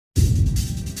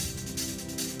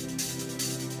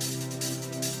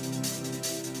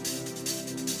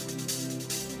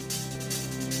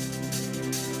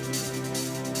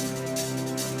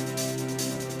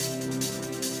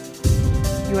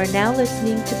are now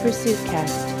listening to Pursuit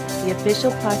Cast, the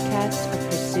official podcast of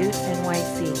Pursuit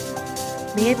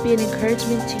NYC. May it be an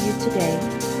encouragement to you today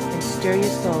and stir your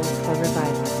soul for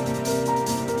revival.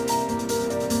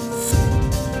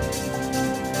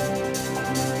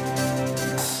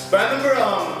 But I remember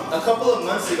a couple of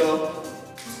months ago,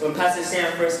 when Pastor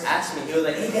Sam first asked me, he was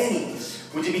like, "Hey Danny,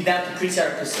 would you be down to preach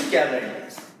at a Pursuit gathering?"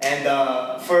 And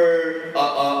for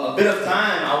a bit of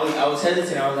time, I was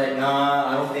hesitant. I was like,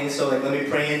 "Nah, I don't think so. Like, let me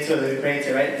pray into it,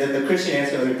 right?" The Christian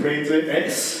answer, let me pray into it, right?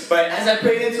 But as I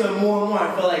prayed into it more and more,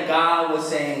 I felt like God was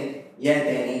saying, "Yeah,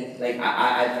 Danny, like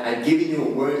I've given you a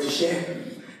word to share."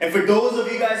 And for those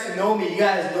of you guys who know me, you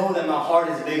guys know that my heart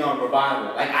is big on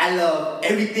revival. Like, I love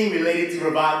everything related to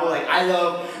revival. Like, I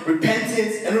love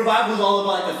repentance. And revival is all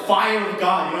about like the fire of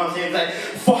God. You know what I'm saying? It's like,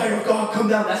 fire of God, come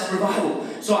down. That's revival.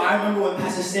 So I remember when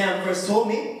Pastor Sam first told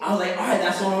me, I was like, all right,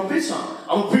 that's what I'm going to preach on.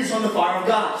 I'm going to preach on the fire of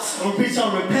God. I'm going to preach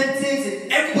on repentance,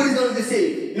 and everybody's going to get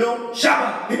saved. You know?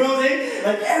 Shabbat. You know what I'm saying?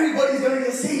 Like, everybody's going to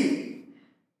get saved.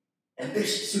 And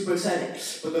this super excited.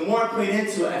 But the more I prayed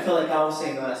into it, I felt like God was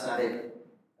saying, no, that's not it.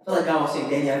 I felt like God was saying,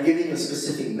 Danny, I'm giving you a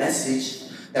specific message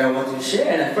that I want you to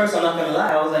share. And at first, I'm not going to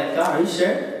lie, I was like, God, are you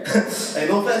sure? Like,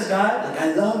 no offense, God. Like,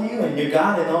 I love you and you're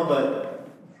God and all, but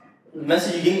the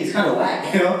message you gave me is kind of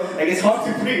whack, you know? Like, it's hard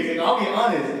to preach. Like, I'll be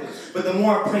honest. But the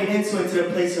more I prayed into it, to the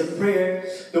place of prayer,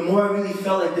 the more I really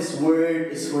felt like this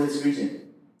word is for this region.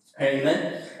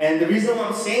 Amen? And the reason why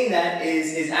I'm saying that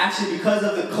is actually because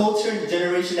of the culture and the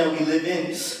generation that we live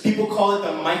in. People call it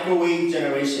the microwave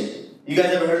generation. You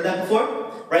guys ever heard of that before?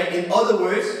 Right? In other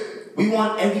words, we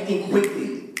want everything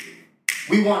quickly.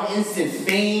 We want instant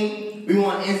fame. We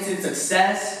want instant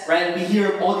success, right? We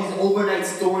hear all these overnight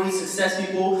stories, success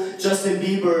people. Justin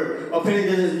Bieber.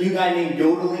 Apparently there's this new guy named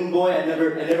Yodeling Boy. I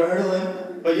never heard of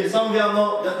him. But some of y'all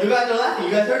know. You guys are laughing.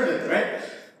 You guys heard of it, right?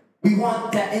 We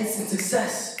want that instant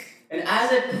success. And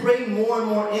as I pray more and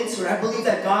more into it, I believe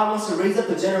that God wants to raise up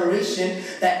a generation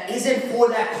that isn't for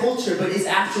that culture, but is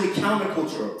actually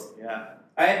countercultural. Yeah.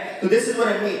 Right? So this is what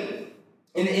I mean.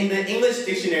 In the English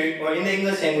dictionary, or in the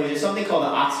English language, there's something called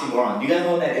an oxymoron. Do you guys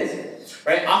know what that is?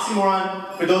 Right?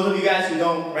 Oxymoron, for those of you guys who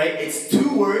don't, right? It's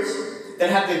two words that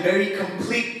have a very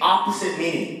complete opposite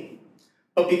meaning.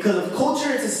 But because of culture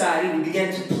and society, we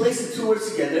began to place the two words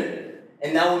together,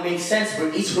 and that would make sense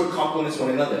where each word complements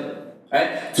one another.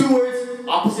 Right? Two words,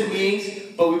 opposite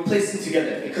meanings, but we place them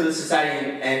together because of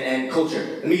society and culture.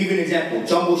 Let me give you an example.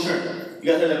 Jumbo shrimp.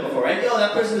 You guys heard that before, right? Yo,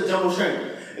 that person's a jumbo shrimp.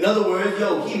 In other words,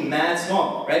 yo, he mad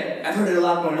small, right? I've heard it a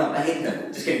lot growing up. I hate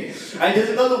them. Just kidding. All right, there's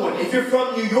another one. If you're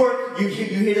from New York, you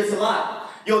hear this a lot.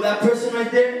 Yo, that person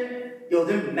right there, yo,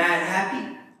 they're mad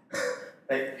happy.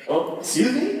 Like, oh,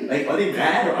 excuse me? Like, are they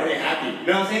mad or are they happy? You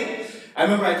know what I'm saying? I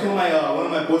remember I told one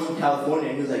of my boys from California,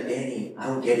 and he was like, Danny, I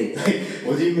don't get it. Like,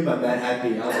 what do you mean by mad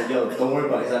happy? I was like, yo, don't worry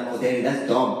about it. He's like, oh, Danny, that's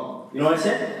dumb. You know what I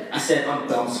said? I said, I'm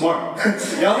dumb smart.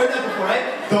 Y'all heard that before,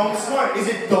 right? Dumb smart. Is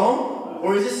it dumb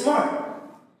or is it smart?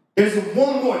 There's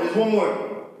one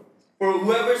more. For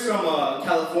whoever's from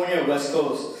California or West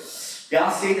Coast,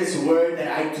 y'all say this word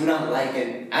that I do not like,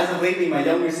 and as of lately, my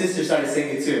younger sister started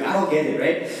saying it too. I don't get it,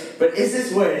 right? But it's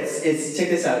this word. It's check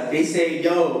this out. They say,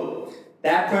 yo,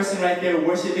 that person right there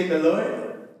worshiping the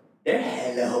Lord, they're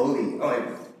hella holy. I'm like,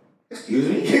 excuse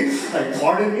me? Like,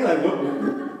 pardon me? Like,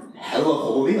 what? Hella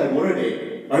holy? Like, what are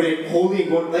they? Are they holy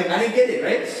and going? Like, I didn't get it,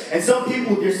 right? And some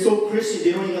people, they're so Christian,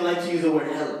 they don't even like to use the word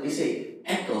hella. They say,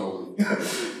 hecka holy.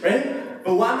 Right?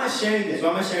 But why am I sharing this? Why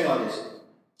am I sharing all this?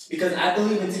 Because I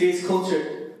believe in today's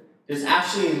culture, there's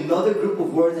actually another group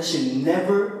of words that should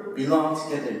never belong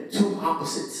together. Two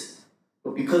opposites.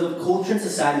 But because of culture and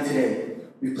society today,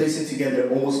 we place them together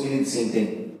almost meaning the same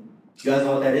thing. You guys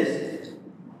know what that is?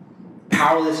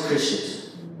 Powerless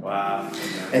Christians. Wow.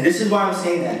 And this is why I'm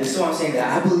saying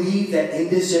that. I believe that in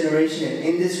this generation and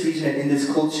in this region and in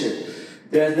this culture,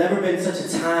 there has never been such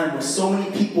a time where so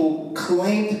many people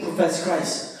claim to profess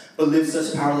Christ, but live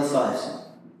such powerless lives.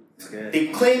 They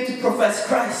claim to profess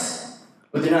Christ,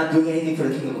 but they're not doing anything for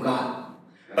the kingdom of God.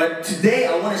 But today,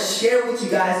 I want to share with you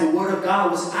guys the word of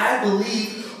God, which I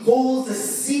believe holds the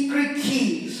secret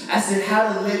key as to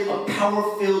how to live a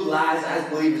power-filled lives as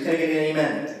believers. Can I get an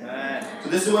amen? So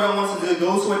this is what I want to do.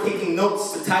 Those who are taking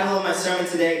notes, the title of my sermon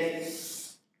today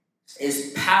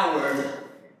is Power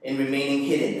in Remaining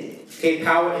Hidden. Okay,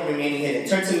 power in remaining hidden.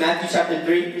 Turn to Matthew chapter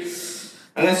 3.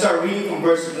 I'm going to start reading from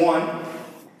verse 1.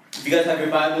 If you guys have your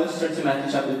Bibles, turn to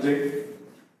Matthew chapter 3.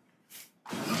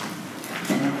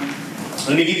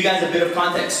 Let me give you guys a bit of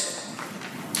context.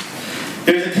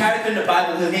 There's a character in the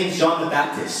Bible, his name is John the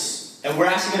Baptist. And we're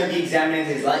actually going to be examining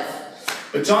his life.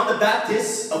 But John the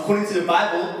Baptist, according to the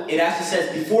Bible, it actually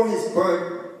says before his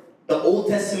birth, The Old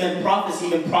Testament prophets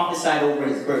even prophesied over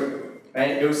his birth.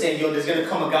 Right? They were saying, there's going to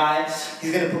come a guy,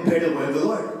 he's going to prepare the way of the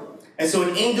Lord. And so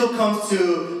an angel comes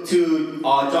to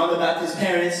John the Baptist's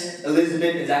parents,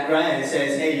 Elizabeth and Zachariah, and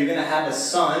says, hey, you're going to have a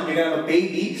son, you're going to have a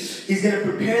baby. He's going to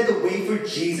prepare the way for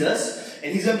Jesus,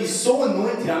 and he's going to be so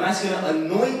anointed, I'm actually going to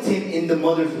anoint him in the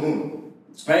mother's womb.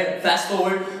 Right? Fast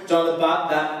forward, John the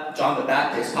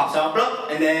Baptist pops out,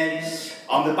 and then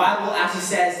the Bible actually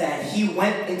says that he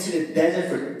went into the desert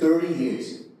for 30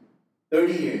 years.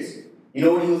 30 years. You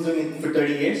know what he was doing for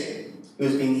 30 years? He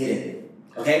was being hidden.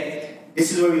 Okay?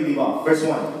 This is where we leave off. Verse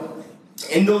 1.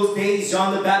 In those days,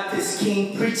 John the Baptist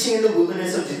came preaching in the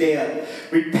wilderness of Judea.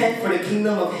 Repent, for the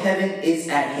kingdom of heaven is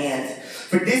at hand.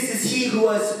 For this is he who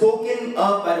was spoken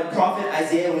of by the prophet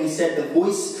Isaiah when he said, the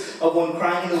voice of one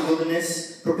crying in the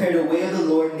wilderness, prepare the way of the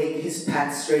Lord, make his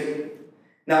path straight.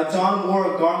 Now John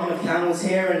wore a garment of camel's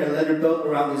hair and a leather belt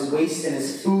around his waist, and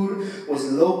his food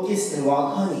was locusts and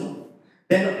wild honey.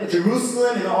 Then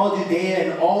Jerusalem and all Judea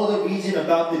and all the region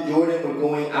about the Jordan were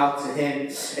going out to him,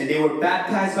 and they were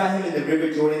baptized by him in the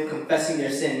river Jordan, confessing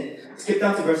their sin. Skip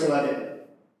down to verse 11.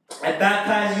 I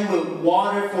baptize you with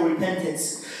water for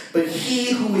repentance, but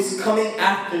he who is coming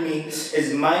after me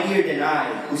is mightier than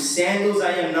I, whose sandals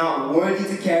I am not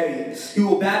worthy to carry. He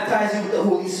will baptize you with the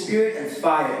Holy Spirit and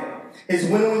fire. His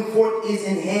winnowing fork is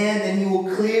in hand, and he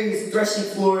will clear his threshing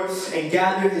floor and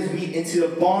gather his wheat into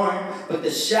the barn, but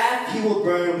the chaff he will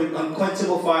burn with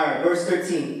unquenchable fire. Verse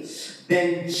 13.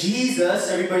 Then Jesus,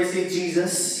 everybody say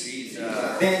Jesus.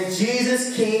 Then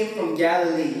Jesus came from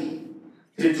Galilee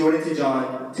to the Jordan to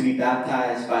John to be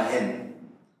baptized by him.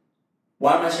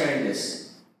 Why am I sharing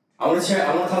this? I want to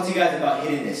talk to you guys about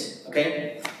hiddenness,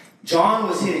 okay? John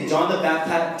was hidden. John the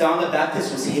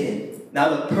Baptist was hidden. Now,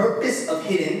 the purpose of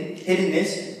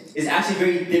hiddenness is actually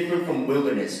very different from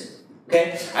wilderness.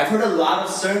 Okay? I've heard a lot of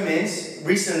sermons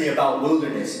recently about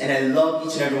wilderness, and I love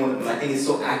each and every one of them. I think it's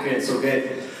so accurate and so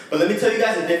good. But let me tell you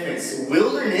guys the difference.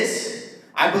 Wilderness,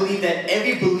 I believe that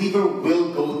every believer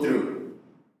will go through.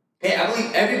 Okay? I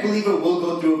believe every believer will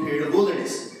go through a period of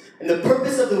wilderness. And the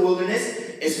purpose of the wilderness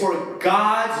is for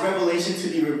God's revelation to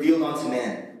be revealed unto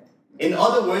man. In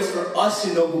other words, for us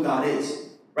to know who God is.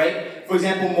 Right? For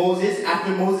example, Moses,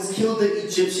 after Moses killed the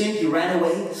Egyptian, he ran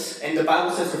away, and the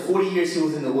Bible says for 40 years he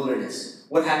was in the wilderness.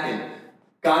 What happened?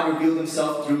 God revealed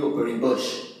himself through a burning bush.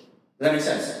 Does that make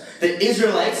sense? The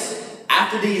Israelites,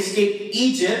 after they escaped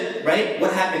Egypt, right?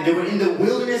 What happened? They were in the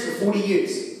wilderness for 40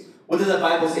 years. What does the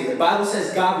Bible say? The Bible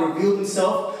says God revealed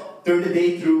himself during the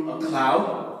day through a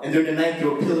cloud, and during the night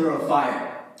through a pillar of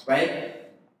fire. Right?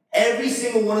 Every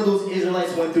single one of those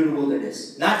Israelites went through the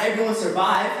wilderness. Not everyone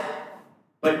survived,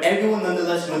 but everyone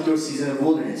nonetheless went through a season of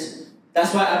wilderness.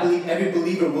 That's why I believe every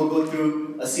believer will go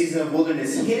through a season of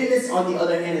wilderness. Hiddenness, on the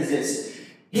other hand, is this.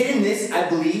 Hiddenness, I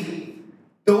believe,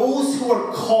 those who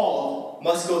are called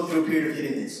must go through a period of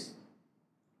hiddenness.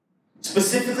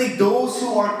 Specifically, those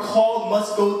who are called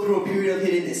must go through a period of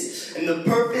hiddenness. And the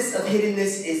purpose of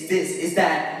hiddenness is this, is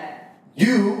that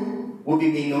you will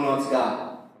be made known unto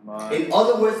God. In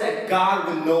other words, that God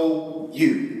will know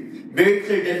you. Very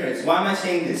clear difference. Why am I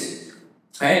saying this?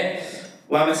 Alright?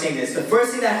 Why am I saying this? The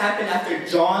first thing that happened after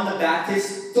John the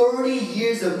Baptist, 30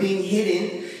 years of being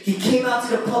hidden, he came out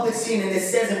to the public scene, and it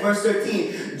says in verse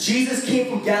 13, Jesus came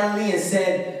from Galilee and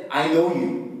said, I know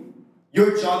you.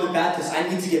 You're John the Baptist. I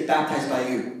need to get baptized by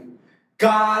you.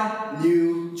 God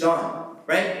knew John.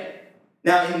 Right?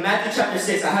 Now in Matthew chapter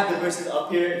 6, I have the verses up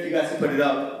here if you guys can put it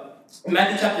up. In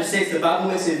Matthew chapter 6, the Bible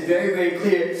makes it very, very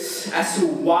clear as to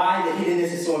why the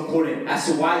hiddenness is so important, as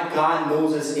to why God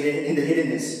knows us in the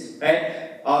hiddenness,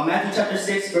 right? Matthew chapter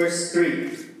 6, verse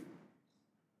 3.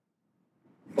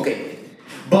 Okay.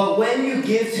 But when you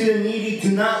give to the needy,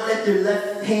 do not let your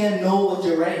left hand know what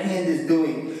your right hand is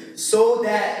doing, so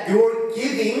that your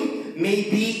giving may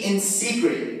be in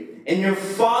secret, and your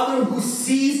Father who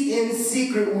sees in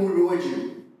secret will reward you.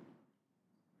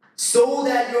 So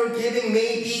that your giving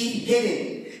may be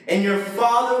hidden, and your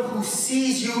Father who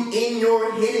sees you in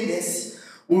your hiddenness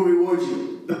will reward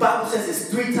you. The Bible says this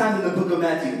 3 times in the book of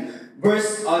Matthew.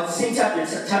 Same chapter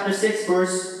 6,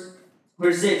 verse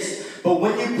 6. But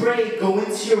when you pray, go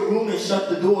into your room and shut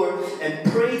the door,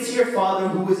 and pray to your Father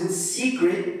who is in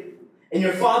secret, and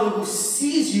your Father who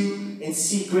sees you in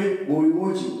secret will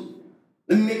reward you.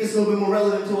 Let me make this a little bit more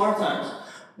relevant to our times.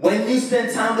 When you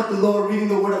spend time with the Lord reading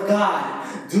the Word of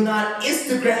God, do not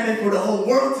Instagram it for the whole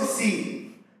world to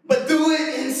see, but do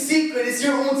it in secret. It's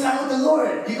your own time with the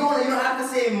Lord. You don't have to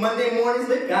say Monday mornings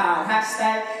with God,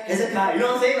 #Hezekiah. You know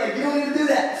what I'm saying? Like, you don't need to do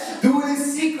that. Do it in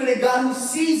secret, and God who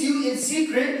sees you in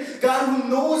secret, God who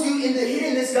knows you in the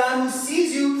hiddenness, God who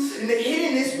sees you in the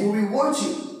hiddenness will reward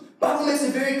you. Bible makes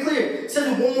it very clear. It says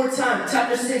it one more time,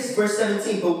 chapter 6, verse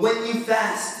 17. But when you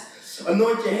fast,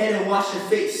 anoint your head and wash your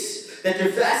face, that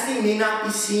your fasting may not be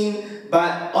seen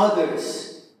by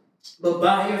others, but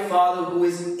by your Father who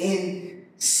is in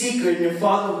secret. And your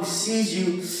Father who sees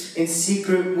you in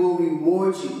secret will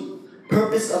reward you.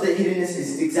 Purpose of the hiddenness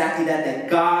is exactly that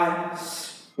God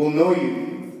will know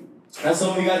you. Now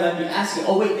some of you guys might be asking,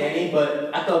 oh wait, Danny,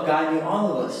 but I thought God knew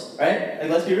all of us, right? Like,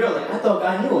 let's be real, I thought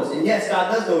God knew us. And yes,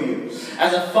 God does know you.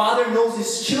 As a father knows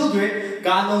his children,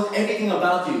 God knows everything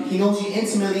about you. He knows you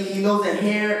intimately. He knows the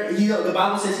hair. The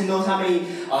Bible says he knows how many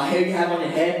hair you have on your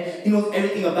head. He knows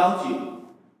everything about you.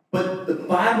 But the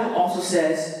Bible also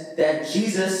says that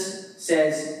Jesus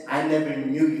says, I never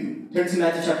knew you. Turn to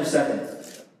Matthew chapter 7.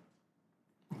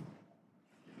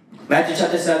 Matthew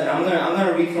chapter 7, I'm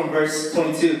gonna read from verse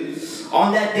 22.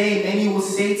 On that day, many will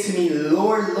say to me,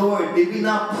 Lord, Lord, did we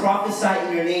not prophesy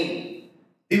in your name?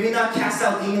 Did we not cast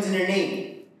out demons in your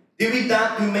name? Did we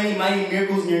not do many mighty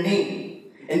miracles in your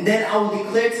name? And then I will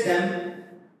declare to them,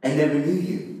 I never knew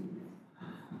you.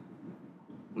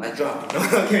 My drop.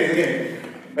 Okay.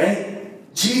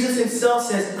 Right? Jesus himself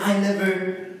says, I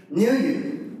never knew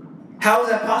you. How is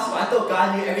that possible? I thought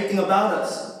God knew everything about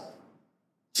us.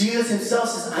 Jesus himself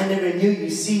says, I never knew you.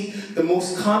 See, the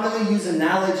most commonly used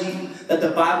analogy that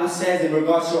the Bible says in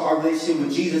regards to our relationship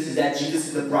with Jesus is that Jesus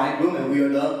is the bridegroom and we are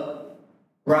the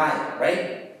bride,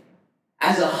 right?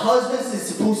 As a husband is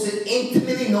supposed to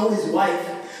intimately know his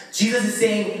wife, Jesus is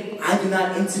saying, I do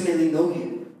not intimately know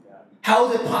you. How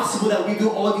is it possible that we do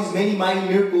all these many mighty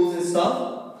miracles and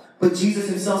stuff, but Jesus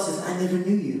himself says, I never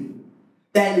knew you?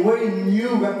 That word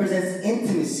 "knew" represents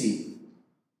intimacy.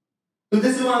 So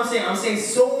this is what I'm saying. I'm saying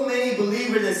so many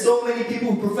believers and so many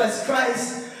people who profess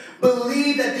Christ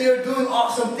believe that they are doing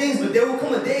awesome things, but there will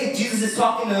come a day, Jesus is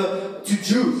talking to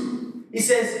Jews. He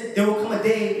says, there will come a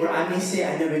day where I may say,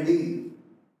 I never knew you.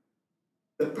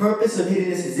 The purpose of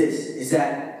hiddenness is this, is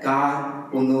that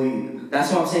God will know you.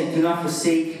 That's why I'm saying, do not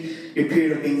forsake your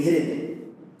period of being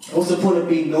hidden. What's the point of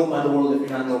being known by the world if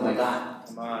you're not known by God?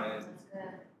 Come on.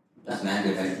 That's mad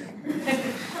good, right?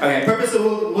 Okay, purpose of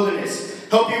wilderness.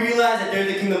 Help you realize that they're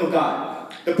the kingdom of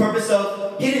God. The purpose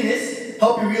of hiddenness,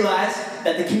 help you realize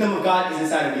that the kingdom of God is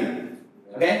inside of you.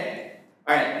 Okay?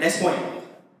 Alright, next point.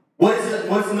 What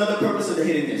is another purpose of the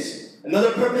hiddenness?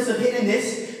 Another purpose of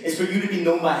hiddenness is for you to be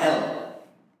known by hell.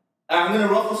 I'm going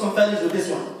to ruffle some feathers with this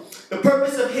one. The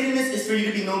purpose of hiddenness is for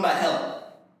you to be known by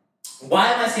hell.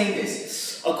 Why am I saying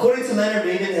this? According to Leonard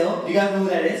Ravenhill, do you guys know who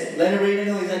that is? Leonard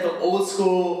Ravenhill is like an old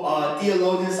school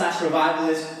theologian /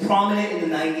 revivalist, prominent in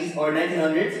the 90s or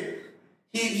 1900s.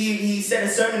 He said a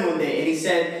sermon one day and he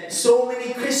said, so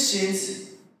many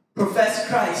Christians profess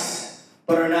Christ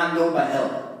but are not known by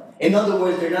hell. In other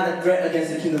words, they're not a threat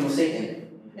against the kingdom of Satan.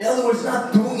 In other words,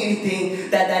 not doing anything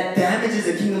that damages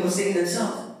the kingdom of Satan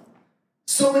itself.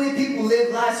 So many people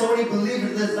live lives, so many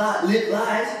believers live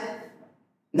lives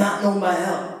not known by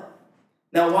hell.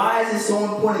 Now, why is this so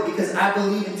important? Because I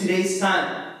believe in today's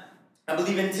time, we're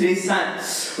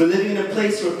living in a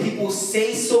place where people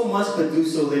say so much but do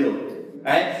so little.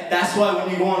 Right? That's why when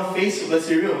you go on Facebook, let's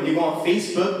be real, when you go on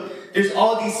Facebook, there's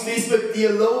all these Facebook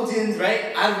theologians,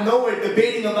 right, out of nowhere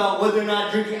debating about whether or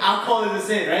not drinking alcohol is a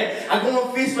sin, right? I go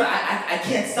on Facebook, I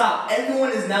can't stop.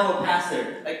 Everyone is now a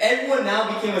pastor. Like, everyone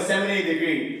now became a seminary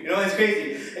degree. You know, it's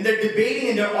crazy. And they're debating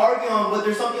and they're arguing on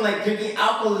whether something like drinking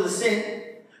alcohol is a sin.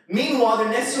 Meanwhile, their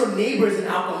next door neighbor is an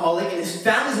alcoholic and his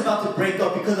family's about to break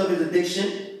up because of his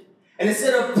addiction. And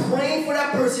instead of praying for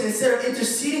that person, instead of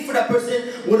interceding for that person,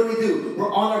 what do?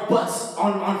 We're on our butts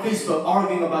on Facebook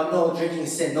arguing about no, drinking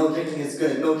is sin, no, drinking is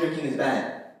good, no, drinking is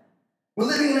bad. We're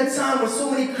living in a time where so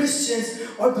many Christians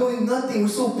are doing nothing. We're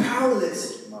so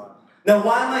powerless. Now,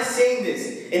 why am I saying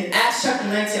this? In Acts chapter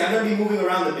 19, I'm going to be moving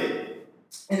around a bit.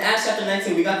 In Acts chapter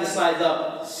 19, we got the slides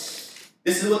up.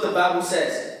 This is what the Bible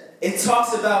says. It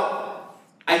talks about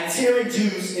itinerant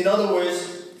Jews, in other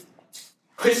words,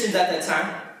 Christians at that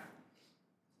time.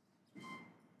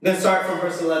 I'm going to start from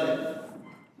verse 11.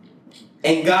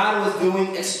 And God was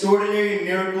doing extraordinary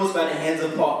miracles by the hands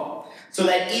of Paul, so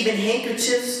that even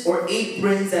handkerchiefs or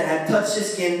aprons that had touched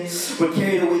his skin were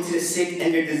carried away to the sick,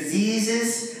 and their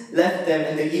diseases left them,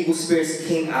 and the evil spirits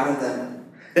came out of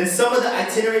them. Then some of the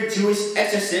itinerant Jewish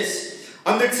exorcists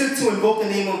undertook to invoke the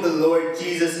name of the Lord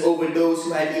Jesus over those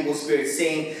who had evil spirits,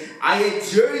 saying, I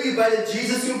adjure you by the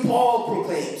Jesus whom Paul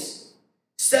proclaims.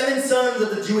 7 sons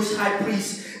of the Jewish high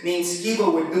priest named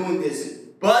Sceva were doing this.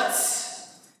 But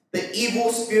the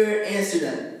evil spirit answered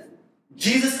them,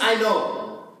 Jesus I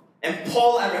know, and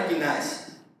Paul I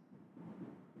recognize.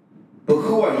 But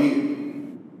who are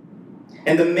you?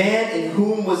 And the man in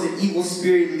whom was an evil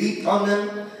spirit leaped on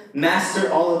them,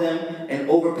 mastered all of them, and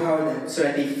overpowered them, so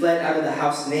that they fled out of the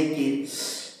house naked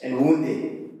and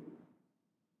wounded.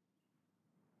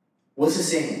 What's it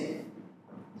saying?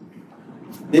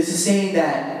 This is saying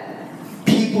that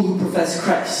people who profess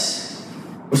Christ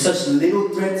were such little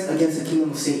threats against the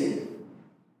kingdom of Satan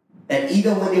that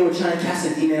even when they were trying to cast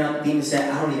a demon out, the demon said,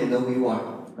 I don't even know who you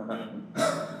are.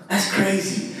 That's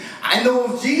crazy. I know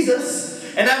of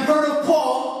Jesus, and I've heard of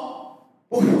Paul,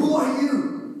 but who are you?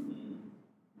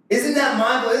 Isn't that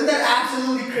mind-blowing? Isn't that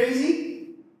absolutely crazy?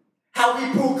 How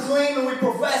we proclaim and we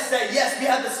profess that, yes, we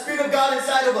have the Spirit of God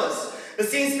inside of us. The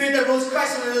same Spirit that rose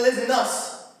Christ from the dead lives in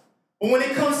us. But when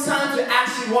it comes time to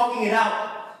actually walking it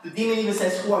out, the demon even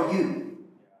says, who are you?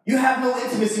 You have no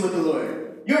intimacy with the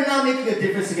Lord. You're not making a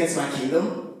difference against my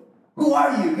kingdom. Who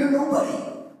are you? You're nobody.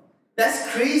 That's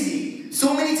crazy.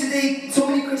 So many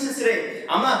Christians today.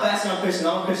 I'm not bashing on Christians.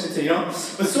 I'm a Christian too,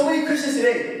 But so many Christians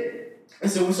today. And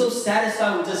so we're so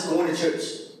satisfied with just going to church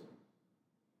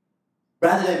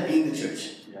rather than being the church.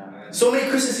 Yeah. So many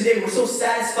Christians today, we're so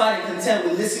satisfied and content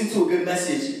with listening to a good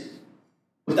message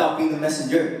without being the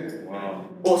messenger. Wow.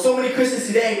 Or so many Christians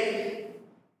today,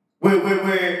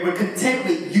 we're content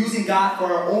with using God for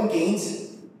our own gains,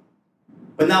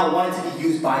 but not wanting to be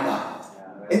used by God.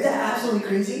 Isn't that absolutely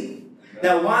crazy?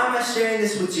 Now, why am I sharing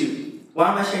this with you?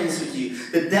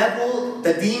 The devil,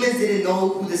 the demons didn't know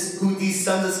who these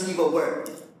sons of Sceva were.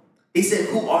 They said,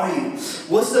 who are you?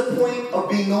 What's the point of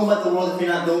being known by the world if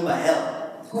you're not known by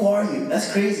hell? Who are you?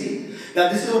 That's crazy. Now,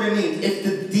 this is what it means. If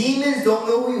the demons don't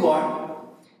know who you are,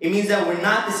 it means that we're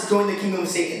not destroying the kingdom of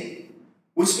Satan,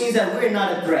 which means that we're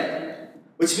not a threat,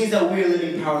 which means that we're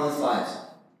living powerless lives.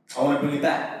 I want to bring it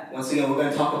back. Once again, we're going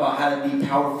to talk about how to be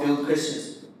power-filled Christians.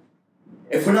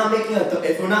 If we're not making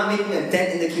a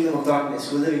dent in the kingdom of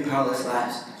darkness, we're living powerless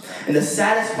lives. And the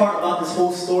saddest part about this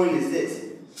whole story is this.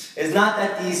 It's not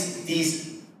that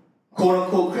these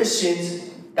quote-unquote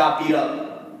Christians got beat up.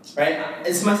 Right?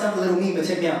 This might sound a little mean, but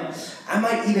check me out. I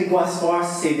might even go as far as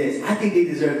to say this. I think they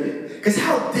deserved it. Because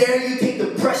how dare you take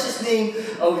the precious name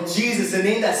of Jesus, the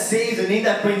name that saves, the name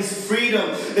that brings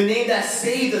freedom, the name that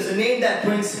saves us, the name that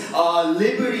brings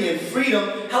liberty and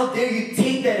freedom. How dare you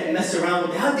take that and mess around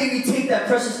with it? How dare you take that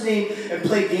precious name and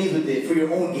play games with it for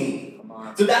your own gain?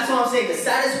 So that's what I'm saying. The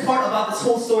saddest part about this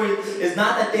whole story is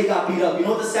not that they got beat up. You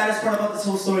know what the saddest part about this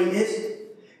whole story is?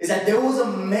 Is that there was a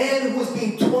man who was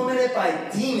being tormented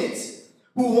by demons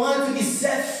who wanted to be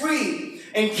set free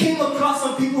and came across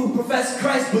some people who professed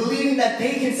Christ believing that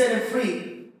they can set him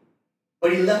free.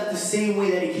 But he left the same way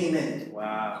that he came in.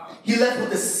 Wow. He left with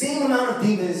the same amount of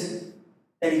demons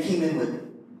that he came in with.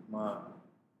 Wow.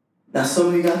 Now some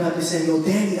of you guys might be saying, yo,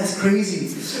 Danny, that's crazy.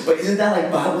 But isn't that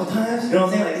like Bible times? You know what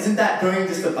I'm saying? Like, isn't that during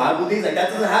just the Bible days? Like,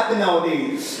 that doesn't happen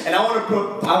nowadays. And I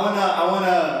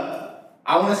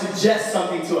want to suggest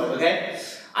something to us, okay?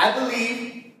 I believe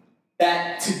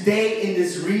that today in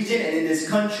this region and in this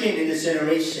country and in this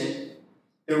generation,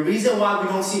 the reason why we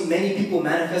don't see many people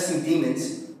manifesting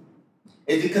demons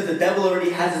is because the devil already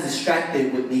has us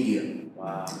distracted with media.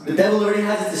 Wow. The devil already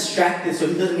has us distracted, so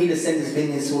he doesn't need to send his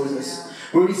minions towards us.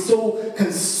 We're already so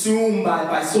consumed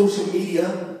by social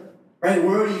media, right?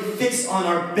 We're already fixed on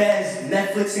our beds,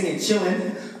 Netflixing and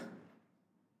chilling.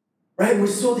 Right? We're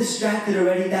so distracted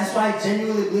already. That's why I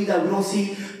genuinely believe that we don't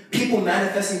see people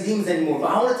manifesting demons anymore. But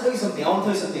I want to tell you something.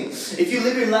 If you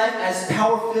live your life as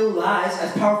power-filled lives,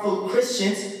 as powerful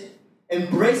Christians,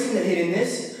 embracing the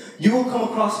hiddenness, you will come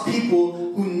across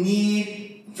people who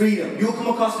need freedom. You will come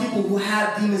across people who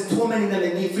have demons tormenting them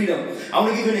and need freedom. I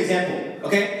want to give you an example,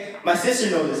 okay? My sister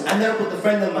knows this. I met up with a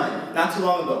friend of mine not too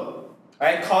long ago. All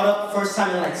right? Caught up first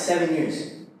time in like 7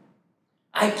 years.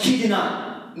 I kid you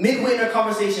not. Midway in our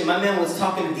conversation, my man was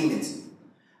talking to demons.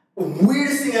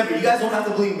 Weirdest thing ever. You guys don't have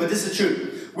to believe me, but this is true.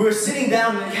 We were sitting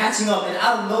down and catching up, and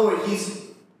out of nowhere,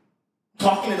 he's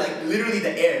talking to like literally the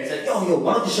air. He's like, yo,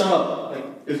 why don't you shut up?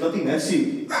 Like, there's nothing next to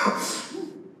you.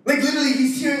 Like literally,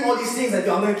 he's hearing all these things. Like,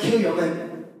 yo, I'm gonna kill you. I'm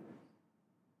like,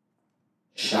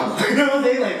 shut up. You know what I'm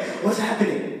saying? Like, what's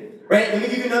happening? Right? Let me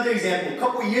give you another example. A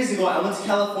couple of years ago, I went to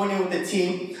California with the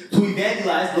team to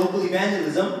evangelize, local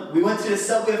evangelism. We went to the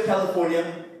subway of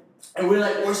California, and we were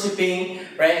like worshiping,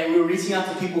 right? And we were reaching out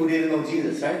to people who didn't know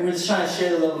Jesus, right? We were just trying to share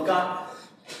the love of God.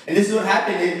 And this is what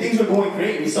happened. And things were going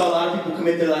great. We saw a lot of people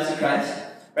commit their lives to Christ,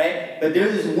 right? But there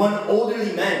was this one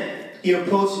elderly man. He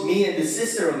approached me and this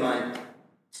sister of mine,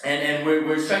 and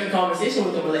we're striking conversation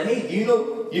with him. We're like, hey, do you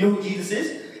know who Jesus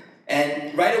is?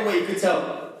 And right away, you could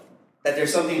tell that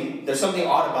there's something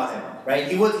odd about him, right?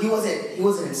 He wasn't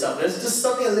himself. There's just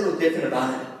something a little different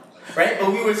about him. right?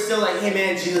 But we were still like, hey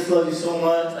man, Jesus loves you so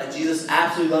much. Like Jesus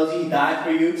absolutely loves you. He died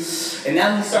for you. And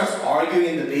now he starts arguing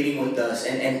and debating with us.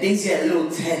 And things get a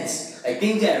little tense. Like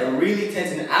things get really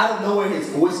tense. And out of nowhere, his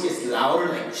voice gets louder,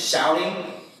 like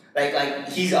shouting. Like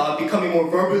he's becoming more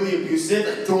verbally abusive,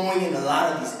 like throwing in a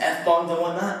lot of these F-bombs and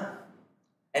whatnot.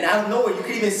 And out of nowhere, you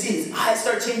could even see his eyes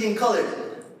start changing color.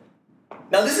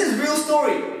 Now this is real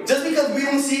story. Just because we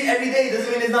don't see it every day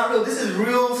doesn't mean it's not real. This is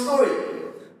real story.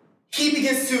 He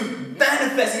begins to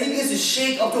manifest and he begins to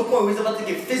shake up to a point where he's about to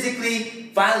get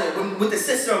physically violent with the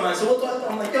sister of mine. So what do I do?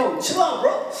 I'm like, yo, chill out,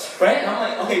 bro. Right? And I'm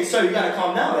like, okay, sir, you gotta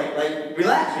calm down. Like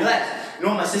relax. You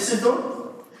know what my sister's doing?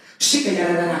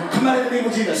 Shika, come out in the name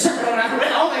of Jesus. I'm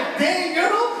like, dang,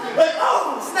 girl. Like,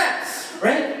 oh, snap.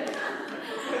 Right?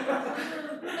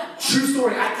 True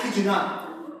story, I kid you not.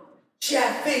 She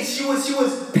had faith. She was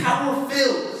power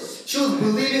filled. She was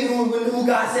believing who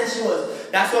God said she was.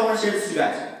 That's why I want to share this with you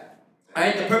guys.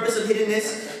 Alright, the purpose of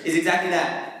hiddenness is exactly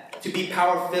that. To be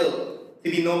power filled.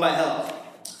 To be known by hell.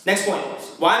 Next point.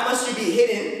 Why must you be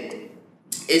hidden?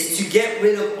 Is to get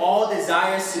rid of all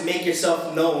desires to make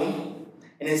yourself known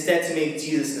and instead to make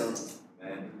Jesus known.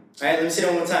 Alright, let me say that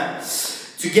one more time.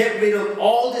 To get rid of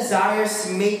all desires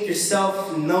to make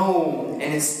yourself known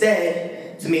and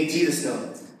instead to make Jesus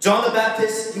known. John the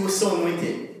Baptist, he was so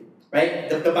anointed, right?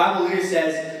 The Bible literally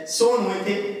says, so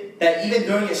anointed that even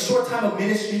during a short time of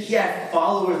ministry, he had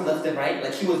followers left and right.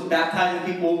 Like he was baptizing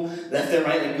people left and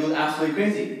right, like it was absolutely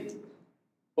crazy.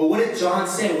 But what did John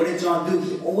say? What did John do?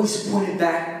 He always pointed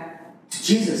back to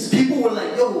Jesus. People were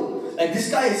like, yo, like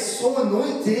this guy is so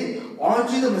anointed.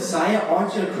 Aren't you the Messiah?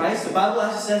 Aren't you the Christ? The Bible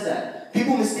actually says that.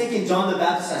 People mistaken John the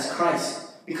Baptist as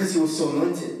Christ because he was so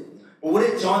anointed. But what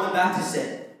did John the Baptist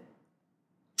say?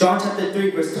 John chapter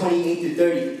 3, verse 28 to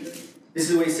 30. This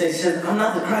is what he says. He says, I'm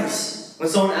not the Christ. When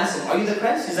someone asks him, are you the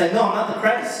Christ? He's like, no, I'm not the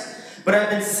Christ. But I've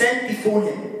been sent before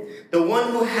him. The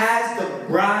one who has the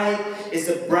bride is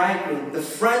the bridegroom. The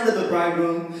friend of the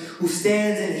bridegroom who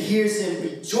stands and hears him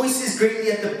rejoices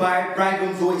greatly at the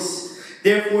bridegroom's voice.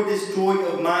 Therefore, this joy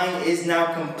of mine is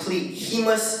now complete. He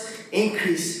must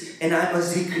increase and I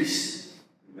must decrease.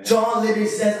 Amen. John literally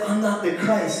says, I'm not the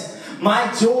Christ.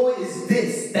 My joy is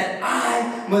this, that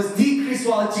I must decrease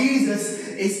while Jesus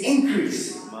is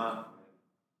increased.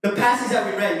 The passage that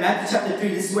we read, Matthew chapter 3,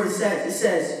 this is what it says. It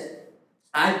says,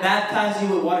 I baptize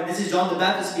you with water. This is John the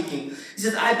Baptist speaking. He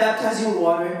says, I baptize you with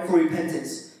water for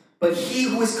repentance. But he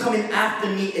who is coming after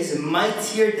me is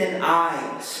mightier than I,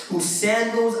 whose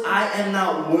sandals I am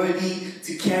not worthy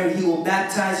to carry. He will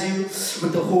baptize you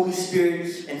with the Holy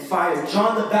Spirit and fire.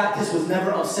 John the Baptist was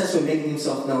never obsessed with making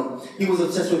himself known. He was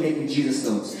obsessed with making Jesus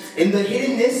known. In the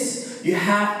hiddenness, you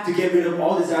have to get rid of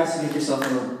all desires to make yourself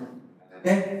known.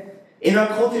 Okay? In our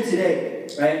culture today,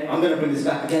 right? I'm going to bring this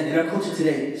back again. In our culture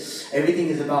today, everything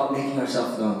is about making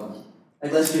ourselves known.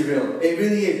 Like, let's be real. It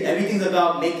really is. Everything's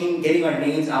about getting our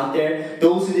names out there.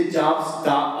 Those who did job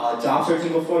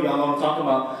searching before, y'all know what I'm talking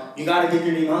about. You gotta get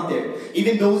your name out there.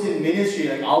 Even those in ministry,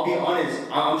 like, I'll be honest.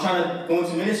 I'm trying to go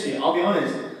into ministry. I'll be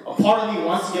honest. A part of me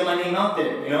wants to get my name out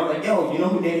there. You know, like, yo, you know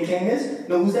who Danny King is?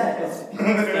 No, who's that? Yo. You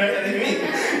know what I mean?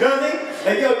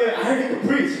 Like, yo, I heard you could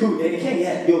preach. Who? Danny King?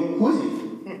 Yeah. Yo, who's he?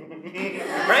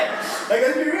 Right? Like,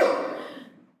 let's be real.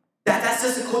 That's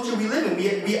just the culture we live in.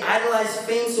 We idolize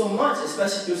fame so much,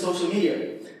 especially through social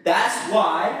media. That's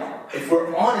why, if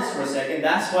we're honest for a second,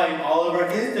 that's why in all of our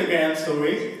Instagram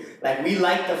stories, like we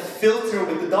like the filter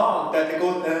with the dog that they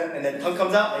go and the tongue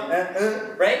comes out like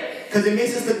that, right? Because it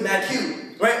makes us look mad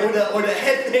cute, right? Or the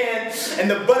headband and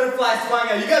the butterflies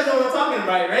flying out. You guys know what I'm talking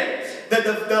about, right?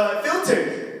 The filter.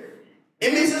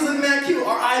 It makes us look mad cute.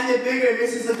 Our eyes get bigger. It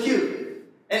makes us look cute.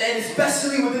 And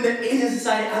especially within the Asian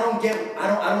society, I don't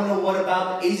know what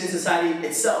about the Asian society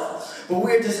itself, but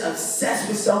we're just obsessed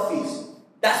with selfies.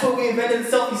 That's what we invented the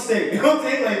selfie stick. You know what I'm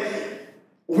saying? Like,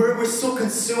 we're so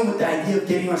consumed with the idea of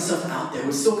getting ourselves out there.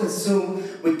 We're so consumed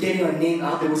with getting our name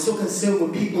out there. We're so consumed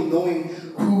with people knowing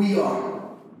who we are.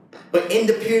 But in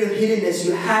the period of hiddenness,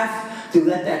 you have to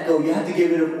let that go. You have to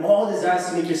get rid of all desires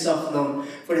to make yourself known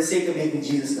for the sake of making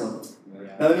Jesus known.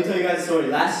 Now let me tell you guys a story.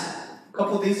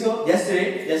 Couple of days ago,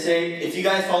 yesterday, if you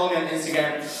guys follow me on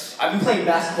Instagram, I've been playing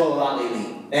basketball a lot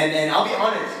lately. And I'll be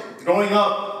honest, growing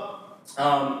up,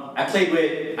 I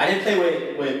didn't play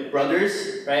with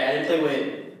brothers, right? I didn't play with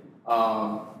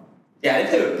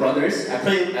brothers. I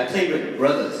played with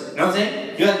brothers. You know what I'm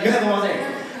saying? You guys know what I'm saying?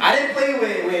 I didn't play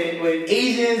with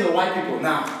Asians or white people.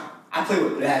 Nah, I played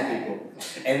with black people.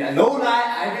 And no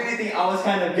lie, I really think I was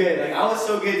kind of good. Like, I was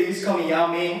so good, they used to call me Yao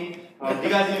Ming. Do you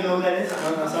guys even know who that is?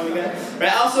 Some of you guys?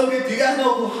 Right, I was so good. Do you guys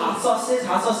know who Hot Sauce is?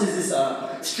 Hot Sauce is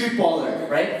this street baller,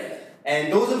 right?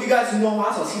 And those of you guys who know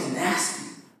hot sauce, he's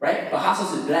nasty, right? But hot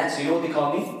sauce is black, so you know what they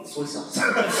call me? Soy sauce.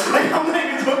 Like, I'm not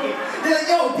even joking. They're like,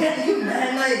 yo, Danny, you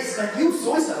mad nice. Like, you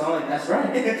soy sauce. I'm like, that's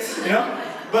right. You know?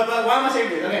 But why am I saying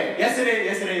this? Okay,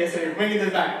 yesterday, bringing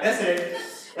this back. Yesterday,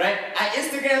 right? I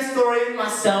Instagram story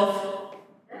myself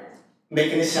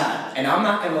making a shot. And I'm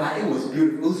not gonna lie, it was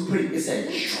beautiful. It was pretty. It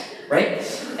said, right?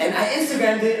 And I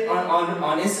Instagrammed it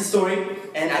on Insta story,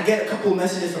 and I get a couple of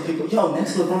messages from people, yo,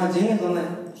 next LeBron James. I'm like,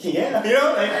 yeah, you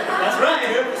know, like, that's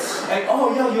right. Like,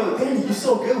 oh, yo, Danny, you're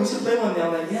so good. We should play one day.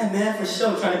 I'm like, yeah, man, for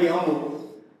sure. Trying to be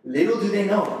humble. Little do they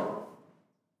know,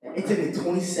 it took me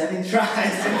 27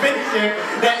 tries to finish it.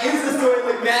 That Insta story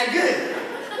looked mad good.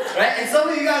 Right? And some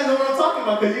of you guys know what I'm talking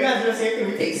about, because you guys do the same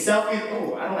thing. We take selfies.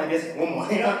 Oh, I don't like this. One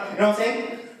more. You know what I'm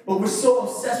saying? But we're so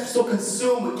obsessed, we're so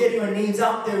consumed with getting our names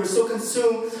out there. We're so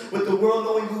consumed with the world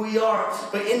knowing who we are.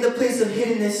 But in the place of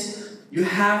hiddenness, you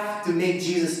have to make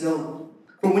Jesus known.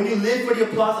 For when you live for the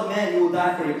applause of man, you will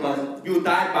die for the applause. You will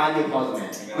die by the applause of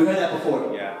man. We heard that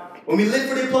before. Yeah. When we live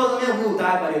for the applause of man, we will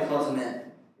die by the applause of man.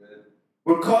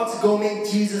 We're called to go make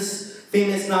Jesus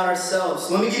famous, not ourselves.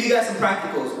 So let me give you guys some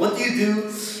practicals. What do you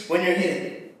do when you're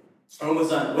hidden? I'm almost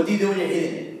done. What do you do when you're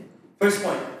hidden? First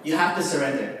point, you have to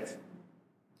surrender.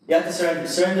 You have to surrender.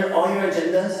 Surrender all your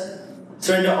agendas.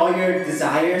 Surrender all your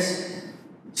desires.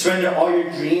 Surrender all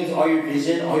your dreams, all your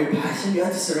vision, all your passion. You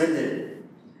have to surrender.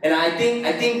 And I think,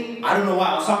 I don't know why,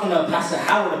 I was talking to Pastor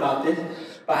Howard about this,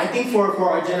 but I think for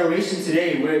our generation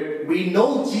today, where we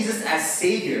know Jesus as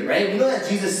Savior, right? We know that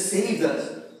Jesus saved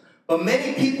us. But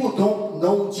many people don't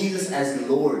know Jesus as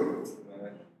Lord.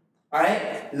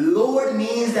 Alright? Lord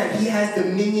means that He has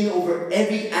dominion over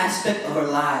every aspect of our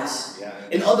lives. Yeah.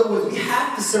 In other words, we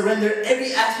have to surrender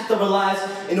every aspect of our lives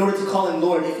in order to call Him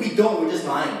Lord. If we don't, we're just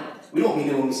lying. We don't mean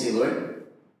it when we say Lord.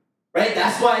 Right?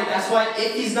 That's why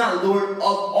if He's not Lord of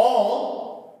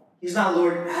all, He's not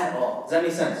Lord at all. Does that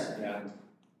make sense? Yeah.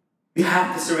 We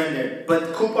have to surrender. But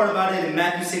the cool part about it, in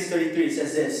Matthew 6:33, it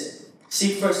says this: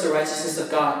 seek first the righteousness of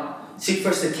God. Seek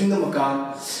first the kingdom of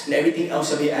God, and everything else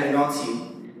shall be added on to you.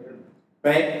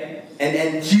 Right?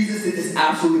 And Jesus did this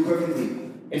absolutely perfectly.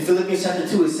 In Philippians chapter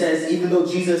 2, it says, even though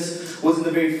Jesus was in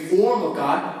the very form of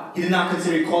God, He did not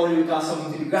consider equality with God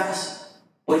something to be grasped.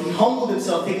 But He humbled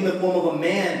Himself, taking the form of a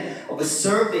man, of a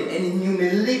servant, and in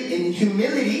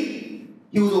humility,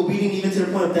 He was obedient even to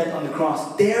the point of death on the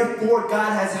cross. Therefore,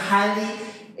 God has highly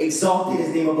exalted His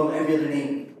name above every other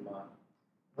name.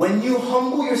 When you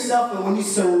humble yourself and when you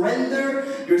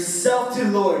surrender yourself to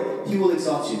the Lord, He will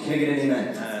exalt you. Can I get an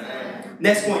amen?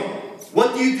 Next point.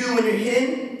 What do you do when you're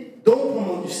hidden? Don't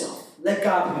promote yourself. Let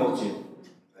God promote you.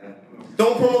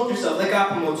 Don't promote yourself. Let God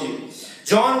promote you.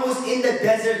 John was in the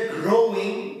desert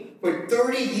growing for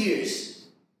 30 years.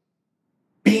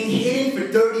 Being hidden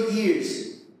for 30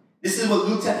 years. This is what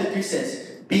Luke chapter 3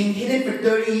 says. Being hidden for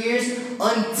 30 years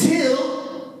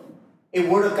until a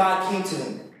word of God came to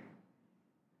him.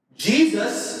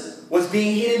 Jesus was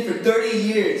being hidden for 30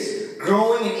 years,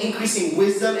 growing and increasing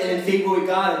wisdom and in favor with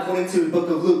God, according to the book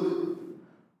of Luke.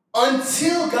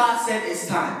 Until God said it's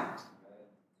time.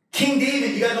 King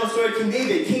David, you guys know the story of King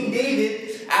David. King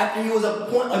David, after he was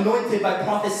anointed by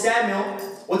prophet Samuel,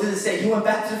 what does it say? He went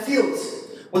back to the fields,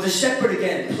 was a shepherd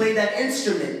again, played that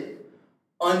instrument.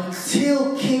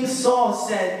 Until King Saul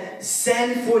said,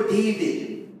 send for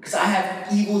David, because I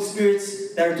have evil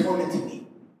spirits that are tormenting me.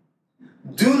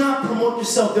 Do not promote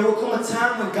yourself. There will come a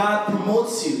time when God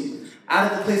promotes you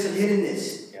out of the place of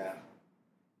hiddenness. Yeah.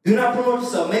 Do not promote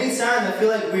yourself. Many times I feel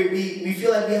like we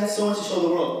feel like we have so much to show the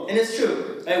world. And it's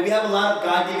true. Like, we have a lot of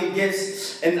God-given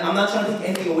gifts, and I'm not trying to take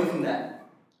anything away from that.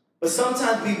 But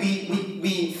sometimes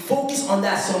we focus on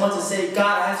that so much and say,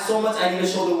 God, I have so much I need to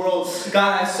show the world.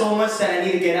 God, I have so much that I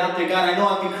need to get out there. God, I know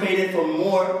I've been created for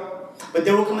more. But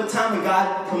there will come a time when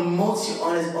God promotes you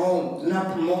on His own. Do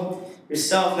not promote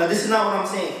yourself. Now, this is not what I'm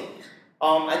saying.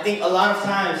 I think a lot of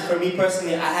times, for me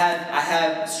personally, I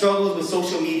have struggles with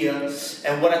social media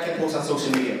and what I can post on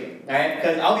social media. All right?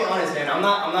 Because I'll be honest, man, I'm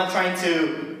not trying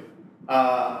to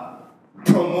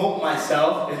promote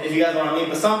myself, if you guys know what I mean.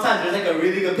 But sometimes there's like a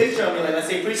really good picture of me, like let's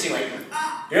say preaching, like,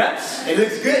 yeah, it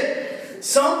looks good.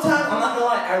 Sometimes, I'm not gonna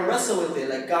lie, I wrestle with it.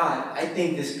 Like, God, I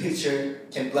think this picture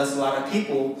can bless a lot of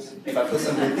people if I put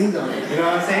some good things on it. You know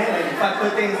what I'm saying? Like, if I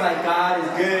put things like God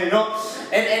is good, you know?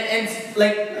 And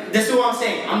like, this is what I'm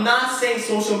saying. I'm not saying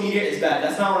social media is bad.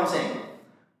 That's not what I'm saying.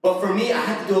 But for me, I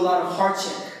have to do a lot of heart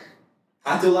check.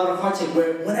 I do a lot of heart check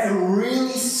where when I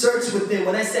really search within,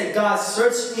 when I say, God,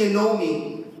 search me and know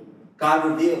me, God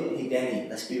revealed, hey, Danny,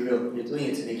 let's be real. You're doing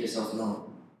it to make yourself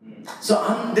known.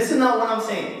 So this is not what I'm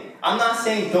saying. I'm not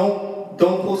saying don't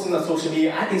don't post things on social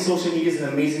media. I think social media is an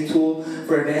amazing tool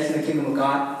for advancing the kingdom of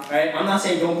God. Right? I'm not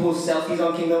saying don't post selfies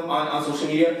on social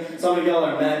media. Some of y'all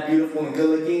are mad, beautiful, and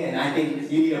good looking, and I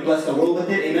think you need to bless the world with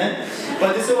it. Amen.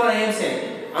 But this is what I am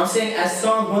saying. I'm saying, as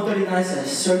Psalm 139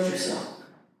 says, search yourself.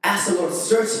 Ask the Lord,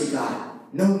 search me, God.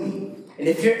 Know me. And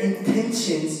if your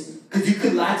intentions, because you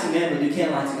could lie to man, but you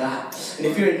can't lie to God. And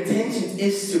if your intention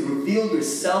is to reveal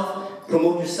yourself,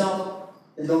 promote yourself,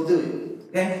 then don't do it.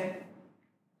 Okay?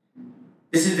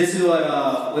 This is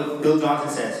what Bill Johnson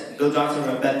says. Bill Johnson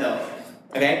from Bethel.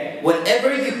 Okay?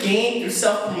 Whatever you gain through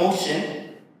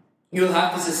self-promotion, you'll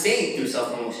have to sustain through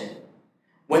self-promotion.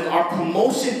 When our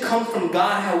promotion comes from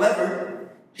God,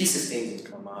 however, He sustains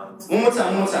it. Come on. One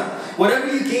more time.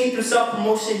 Whatever you gain through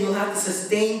self-promotion, you'll have to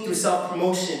sustain through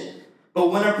self-promotion.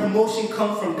 But when our promotion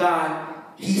comes from God,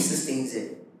 He sustains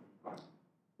it.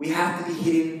 We have to be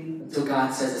hidden until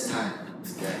God says it's time.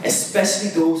 Especially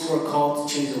those who are called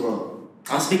to change the world.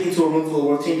 I'm speaking to a room full of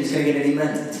world changers. Can I get an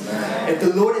amen? If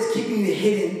the Lord is keeping you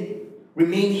hidden,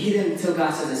 remain hidden until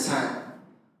God says it's time.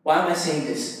 Why am I saying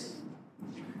this?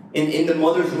 In the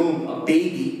mother's womb, a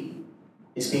baby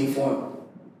is being formed.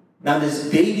 Now this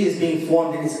baby is being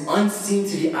formed and it's unseen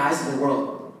to the eyes of the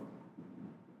world.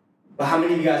 But how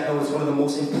many of you guys know it's one of the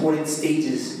most important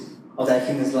stages of that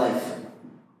human's life?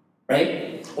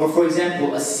 Right? Or for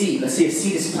example, a seed. Let's say a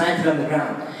seed is planted on the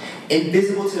ground.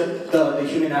 Invisible to the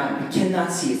human eye. We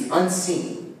cannot see. It's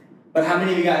unseen. But how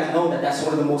many of you guys know that that's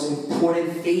one of the most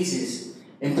important phases,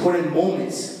 important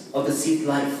moments of the seed's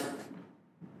life?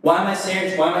 Why am I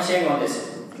sharing all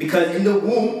this? Because in the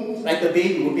womb, like the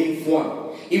baby, we're being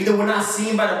formed. Even though we're not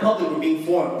seen by the public, we're being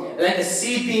formed. And like a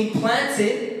seed being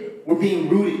planted, we're being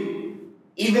rooted.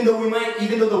 Even though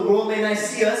the world may not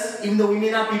see us, even though we may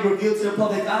not be revealed to the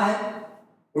public eye,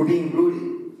 we're being rooted.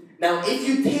 Now, if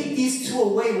you take these two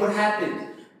away, what happens?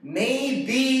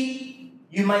 Maybe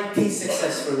you might taste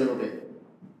success for a little bit.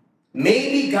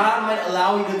 Maybe God might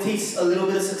allow you to taste a little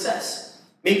bit of success.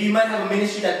 Maybe you might have a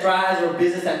ministry that thrives, or a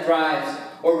business that thrives,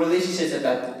 or relationships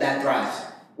that thrives.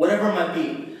 Whatever it might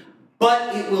be.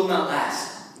 But it will not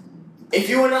last. If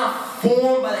you are not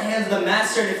formed by the hands of the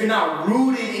Master, and if you're not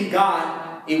rooted in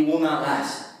God, it will not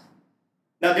last.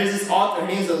 Now, there's this author, her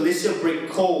name is Alicia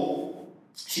Britt Cole.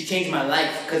 She changed my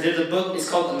life, because there's a book, it's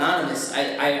called Anonymous.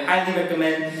 I highly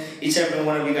recommend each and every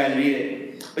one of you guys read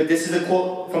it. But this is a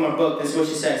quote from her book. This is what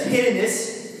she says.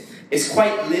 Hiddenness is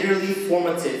quite literally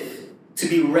formative, to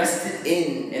be rested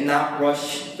in and not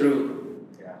rushed through.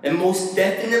 Yeah. And most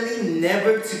definitely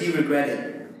never to be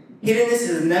regretted. Hiddenness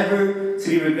is never to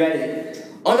be regretted.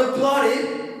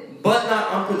 Unapplauded, but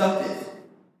not unproductive.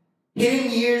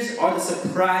 Hidden years are the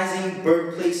surprising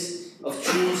birthplace of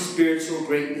true spiritual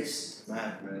greatness.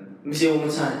 Let me say it one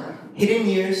more time. Hidden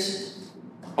years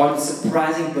are the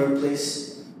surprising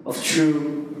birthplace of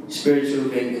true spiritual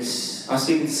greatness. I'm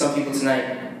speaking to some people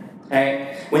tonight.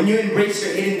 Alright? When you embrace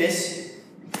your hiddenness,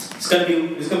 it's gonna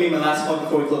be my last point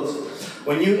before we close.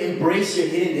 When you embrace your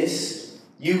hiddenness,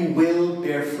 you will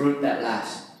bear fruit that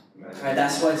lasts. Alright,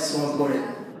 that's why it's so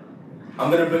important. I'm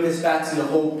gonna bring this back to the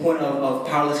whole point of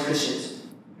powerless Christians.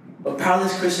 But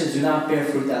powerless Christians do not bear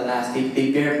fruit that lasts.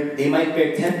 They might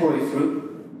bear temporary fruit,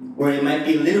 where it might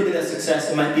be a little bit of success,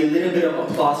 it might be a little bit of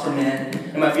applause from man,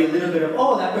 it might be a little bit of,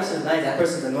 oh, that person's nice, that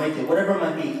person's anointed, whatever it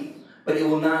might be. But it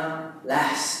will not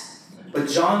last. But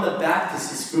John the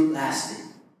Baptist, his fruit lasted.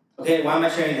 Okay, why am I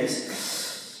sharing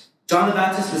this? John the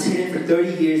Baptist was hidden for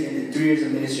 30 years and did 3 years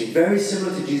of ministry. Very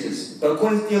similar to Jesus. But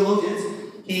according to theologians,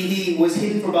 he was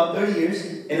hidden for about 30 years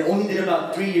and only did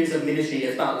about 3 years of ministry,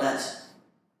 if not less.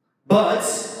 But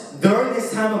during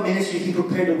this time of ministry, he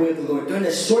prepared the way of the Lord. During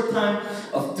the short time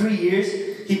of 3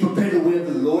 years, he prepared the way of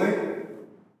the Lord.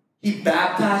 He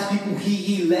baptized people.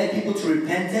 He led people to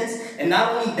repentance. And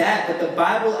not only that, but the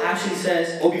Bible actually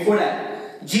says, before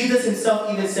that, Jesus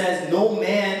himself even says, no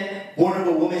man born of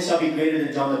a woman shall be greater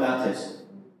than John the Baptist.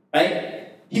 Right?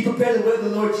 He prepared the way of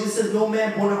the Lord. Jesus says, no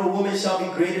man born of a woman shall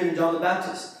be greater than John the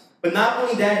Baptist. But not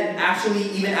only that, and actually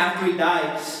even after he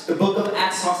died, the book of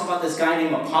Acts talks about this guy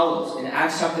named Apollos, in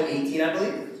Acts chapter 18, I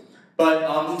believe. But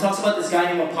he talks about this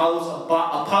guy named Apollos.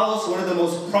 Apollos, one of the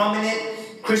most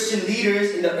prominent Christian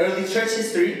leaders in the early church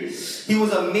history. He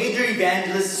was a major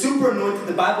evangelist, super anointed.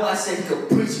 The Bible actually said he could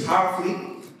preach powerfully.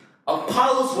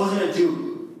 Apollos wasn't a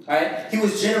Jew, right? He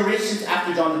was generations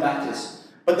after John the Baptist.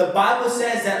 But the Bible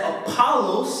says that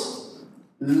Apollos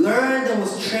learned and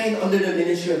was trained under the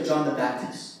ministry of John the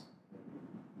Baptist.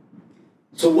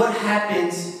 So what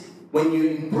happens when you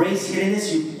embrace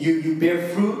hiddenness? You bear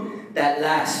fruit that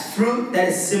lasts. Fruit that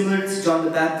is similar to John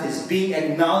the Baptist, being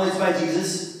acknowledged by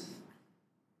Jesus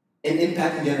and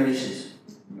impacting generations.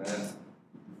 Amen.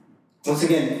 Once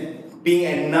again, being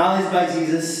acknowledged by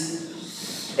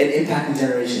Jesus and impacting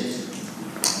generations.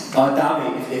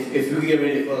 Davi, if we could get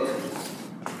ready to close.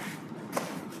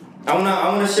 I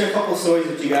wanna share a couple stories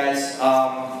with you guys.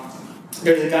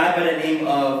 There's a guy by the name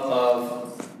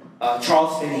of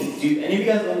Charles Finney. Do any of you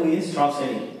guys know who he is? Charles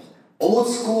Finney. Old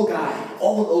school guy,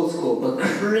 old school, but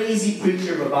crazy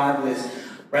preacher, revivalist,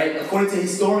 right? According to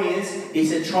historians, they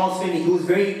said Charles Finney, he was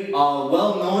very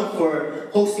well known for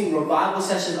hosting revival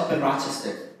sessions up in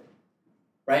Rochester,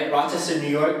 right? Rochester, New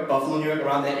York, Buffalo, New York,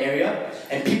 around that area.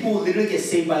 And people would literally get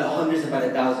saved by the hundreds and by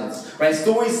the thousands, right?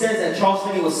 Story says that Charles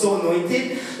Finney was so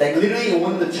anointed, like literally in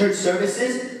one of the church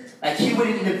services, like he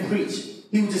wouldn't even preach.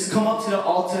 He would just come up to the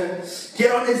altar,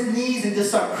 get on his knees, and just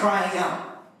start crying out.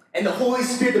 And the Holy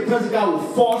Spirit, the presence of God,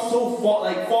 would fall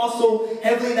so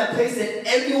heavily in that place that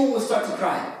everyone would start to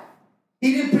cry.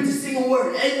 He didn't preach a single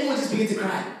word. Everyone would just begin to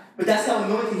cry. But that's how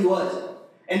anointed he was.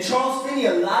 And Charles Finney,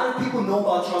 a lot of people know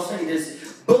about Charles Finney. There's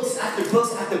books after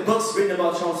books after books written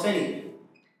about Charles Finney.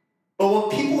 But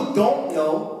what people don't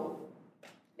know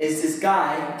is this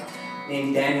guy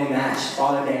named Daniel Nash,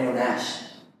 Father Daniel Nash.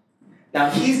 Now,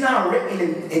 he's not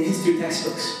written in history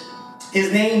textbooks.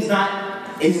 His name's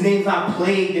not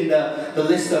plagued in the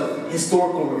list of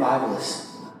historical revivalists.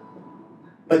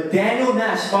 But Daniel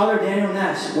Nash, Father Daniel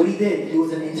Nash, what he did, he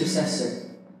was an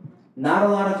intercessor. Not a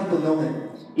lot of people know him.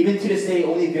 Even to this day,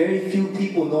 only very few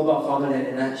people know about Father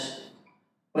Daniel Nash.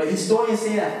 But historians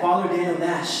say that Father Daniel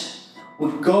Nash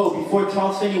would go, before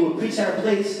Charles Finney would preach at a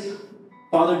place,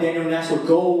 Father Daniel Nash would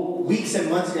go weeks and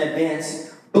months in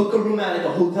advance, book a room at like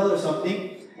a hotel or something,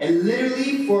 and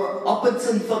literally for up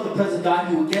until he felt the presence of God,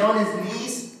 he would get on his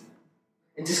knees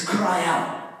and just cry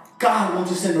out, God, won't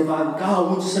you send revival? God,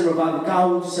 won't you send revival?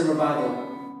 God, won't you send revival?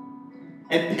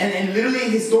 And literally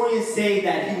historians say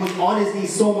that he was on his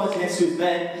knees so much next to his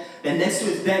bed, that next to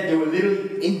his bed there were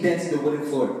literally indents in the wooden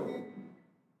floor.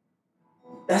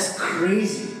 That's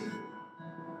crazy.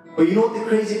 But you know what the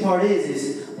crazy part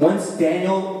is once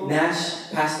Daniel Nash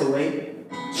passed away,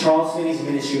 Charles Finney's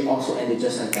ministry also ended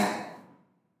just like that.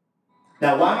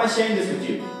 Now, why am I sharing this with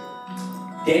you?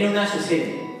 Daniel Nash was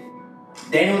hidden.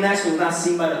 Daniel Nash was not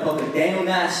seen by the public. Daniel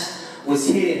Nash was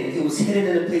hidden. He was hidden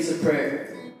in a place of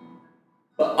prayer.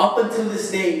 But up until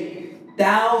this day,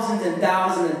 thousands and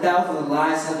thousands and thousands of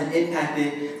lives have been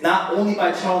impacted, not only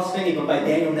by Charles Finney, but by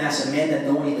Daniel Nash, a man that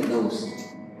no one even knows.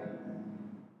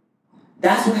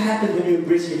 That's what happens when you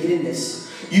embrace your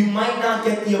hiddenness. You might not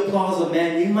get the applause of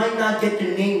man. You might not get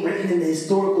your name written in the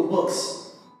historical books.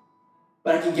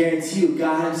 But I can guarantee you,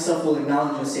 God himself will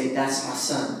acknowledge you and say, that's my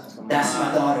son. That's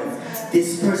my daughter.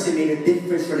 This person made a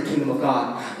difference for the kingdom of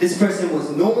God. This person was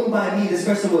known by me. This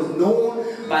person was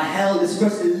known by hell. This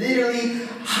person literally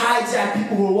hijacked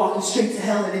people who were walking straight to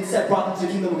hell and instead brought them to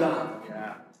the kingdom of God.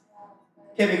 Yeah.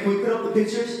 Kevin, can we put up the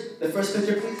pictures? The first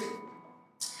picture, please.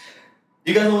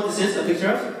 Do you guys know what this is? A picture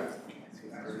of?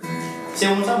 Say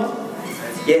it one more time.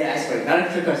 Yeah, iceberg. Not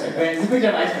a trick question. Right? It's a picture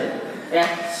of an iceberg.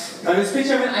 Yeah. This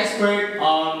picture of an iceberg.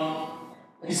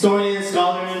 Historians,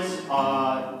 scholars,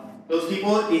 those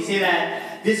people, they say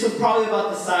that this was probably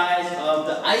about the size of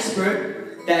the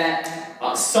iceberg that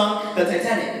sunk the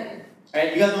Titanic.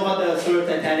 Right? You guys know about the story of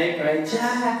Titanic, right?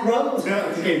 Jack Rose. No,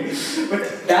 okay.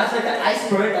 But that's like the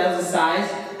iceberg. That was the size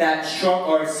that struck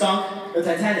or sunk the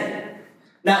Titanic.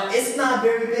 Now, it's not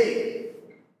very big.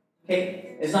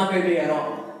 Okay? It's not very big at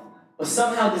all. But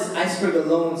somehow this iceberg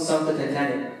alone sunk the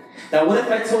Titanic. Now, what if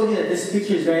I told you that this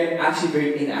picture is actually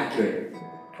very inaccurate?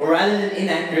 Or rather than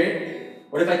inaccurate,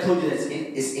 what if I told you that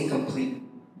it's incomplete?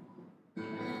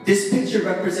 This picture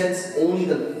represents only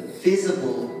the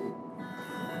visible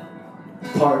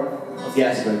part of the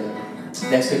iceberg.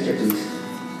 Next picture, please.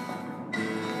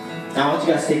 Now, I want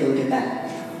you guys to take a look at that.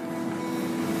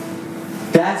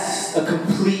 That's a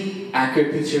complete,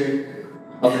 accurate picture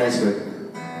of an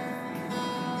iceberg.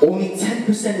 Only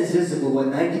 10% is visible, while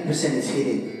 90% is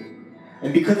hidden.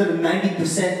 And because of the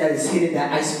 90% that is hidden,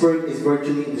 that iceberg is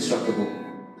virtually indestructible.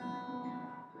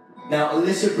 Now,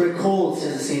 Alicia Britt Cole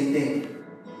says the same thing.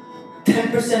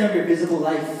 10% of your visible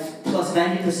life plus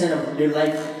 90% of your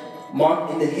life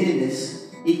marked in the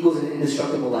hiddenness equals an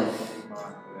indestructible life.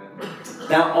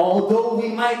 Now, although we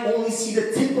might only see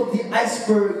the tip of the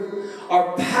iceberg,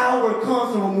 our power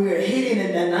comes from when we are hidden,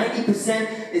 and that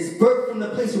 90% is birthed from the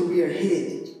place where we are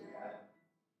hidden.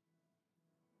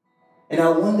 And I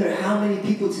wonder how many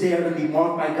people today are going to be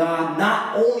marked by God,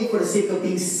 not only for the sake of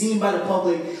being seen by the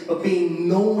public, but being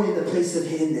known in the place of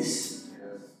hiddenness.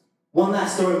 One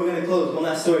last story, we're going to close. One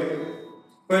last story.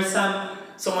 First time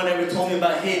someone ever told me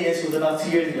about hiddenness was about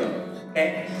 2 years ago.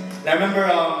 Okay? And I remember,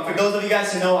 for those of you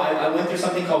guys who know, I went through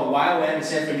something called YWAM,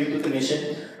 Stand for Youth with a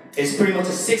Mission. It's pretty much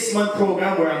a 6-month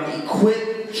program where I'm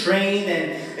equipped, trained,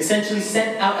 and essentially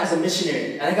sent out as a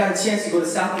missionary. And I got a chance to go to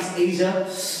Southeast Asia.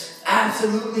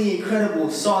 Absolutely incredible.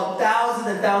 Saw thousands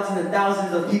and thousands and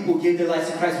thousands of people give their lives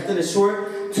to Christ within a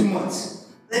short 2 months.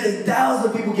 Literally thousands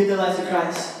of people give their lives to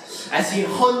Christ. I see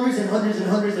hundreds and hundreds and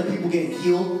hundreds of people getting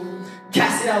healed,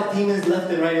 casting out demons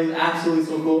left and right. It was absolutely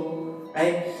so cool,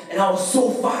 right? And I was so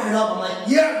fired up. I'm like,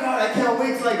 yeah, God, I can't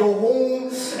wait till I go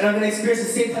home and I'm going to experience the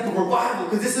same type of revival,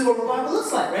 because this is what revival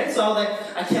looks like, right? So I was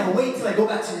like, I can't wait till I go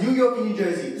back to New York and New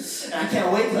Jersey, and I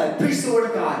can't wait till I preach the word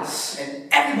of God, and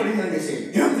everybody's going to get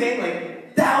saved. You know what I'm saying?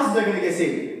 Like, thousands are going to get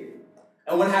saved.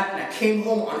 And what happened? I came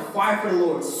home on fire for the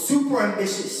Lord, super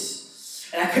ambitious.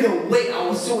 And I couldn't wait. I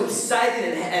was so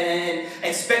excited and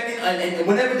expecting. And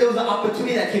whenever there was an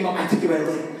opportunity that came up, I took it right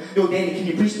away. Yo, Danny, can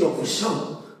you preach? Yo, for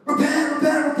sure. Repent,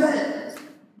 repent, repent.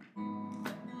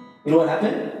 You know what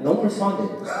happened? No one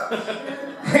responded.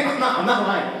 I'm not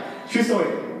lying. True story.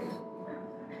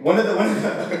 One of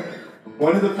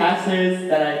the pastors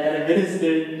that I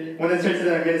ministered, one of the churches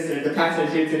that I ministered, the pastor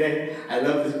is here today. I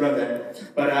love this brother.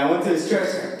 But I went to his church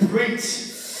and I preached.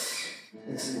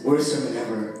 It's the worst sermon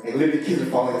ever. Like, literally, kids are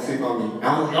falling asleep on me. And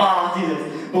I was like, oh,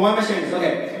 Jesus. But why am I sharing this?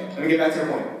 Okay, let me get back to the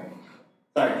point.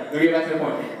 Sorry, let me get back to the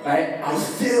point. Alright? I was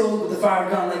filled with the fire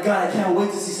of God. I'm like, God, I can't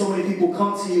wait to see so many people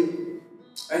come to you.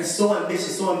 Right? So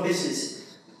ambitious, so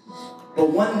ambitious. But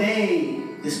one day,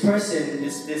 this person,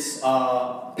 this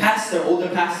pastor, older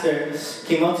pastor,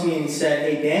 came up to me and he said,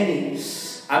 hey, Danny,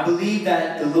 I believe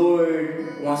that the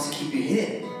Lord wants to keep you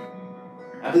hidden.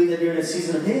 I believe that you're in a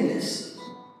season of hiddenness.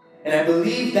 And I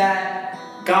believe that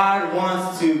God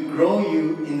wants to grow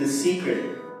you in the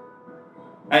secret.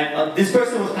 Right? This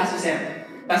person was Pastor Sam.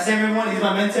 Pastor Sam, everyone, he's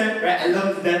my mentor. Right? I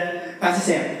love him to death. Pastor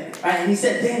Sam. Right? And he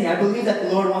said, Danny, I believe that the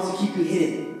Lord wants to keep you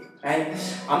hidden. Right?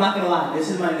 I'm not going to lie.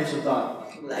 This is my initial thought.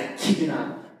 Like, kid you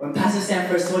not. When Pastor Sam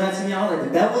first told that to me, I was like,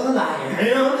 the devil's a liar.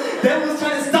 You know? The devil's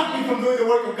trying to stop me from doing the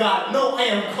work of God. No, I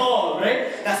am called.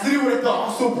 Right? That's literally what I thought. I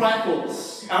was so prideful.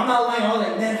 I'm not lying. I was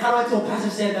like, man, how do I tell Pastor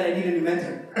Sam that I need a new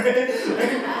mentor?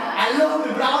 I love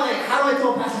him, but I was like, how do I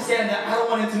tell Pastor Sam that I don't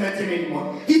want him to mentor me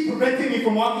anymore? He's preventing me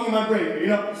from walking in my breakthrough, you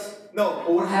know? No,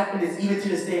 but what happened is, even to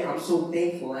this day, I'm so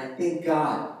thankful, and I thank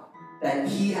God that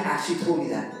he actually told me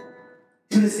that.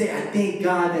 To this day, I thank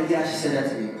God that he actually said that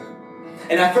to me.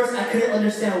 And at first, I couldn't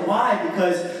understand why,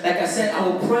 because, like I said, I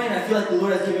would pray, and I feel like the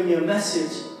Lord has given me a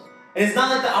message. And it's not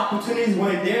like the opportunities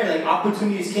weren't there, like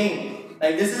opportunities came.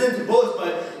 Like, this isn't to boast,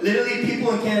 but literally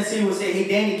people in Kansas City will say, hey,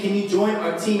 Danny, can you join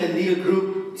our team and lead a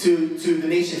group to the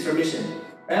nations for mission?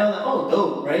 Right? I was like, oh,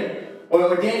 dope, right?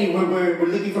 Or Danny, we're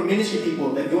looking for ministry people.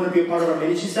 Like, you want to be a part of our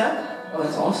ministry staff? Oh,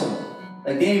 that's awesome.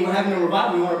 Like, Danny, we're having a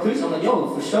revival. You want to preach? I'm like,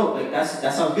 yo, for sure. Like,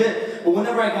 that sounds good. But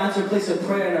whenever I got into a place of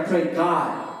prayer and I prayed,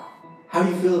 God, how do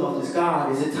you feel about this?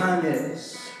 God, is it time yet?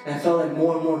 And I felt like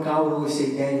more and more God would always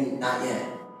say, Danny, not yet.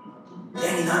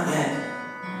 Danny, not yet.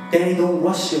 Danny, don't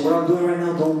rush it. What I'm doing right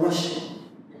now, don't rush it.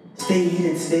 Stay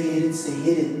hidden, stay hidden, stay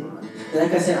hidden. And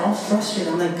like I said, I was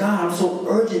frustrated. I'm like, God, I'm so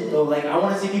urgent though. Like, I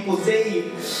want to see people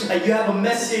saved. Like, you have a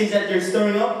message that you're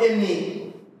stirring up in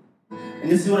me.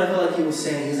 And this is what I felt like he was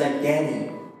saying. He's like,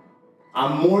 Danny,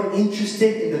 I'm more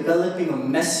interested in developing a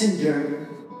messenger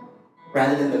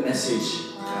rather than the message.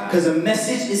 Because the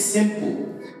message is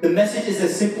simple. The message is a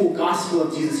simple gospel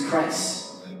of Jesus Christ.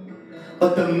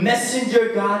 But the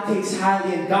messenger God takes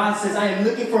highly, and God says, I am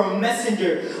looking for a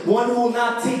messenger, one who will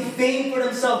not take fame for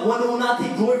himself, one who will not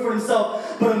take glory for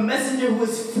himself, but a messenger who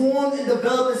is formed and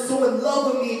developed and so in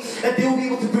love with me that they will be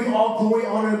able to bring all glory,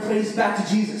 honor, and praise back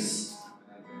to Jesus.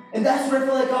 And that's what I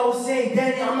feel like God was saying.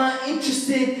 Danny, I'm not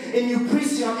interested in you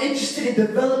preaching, I'm interested in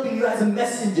developing you as a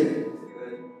messenger.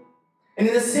 And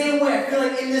in the same way, I feel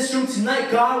like in this room tonight,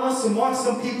 God wants to mark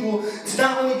some people to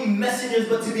not only be messengers,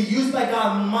 but to be used by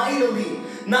God mightily.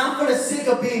 Not for the sake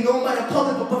of being known by the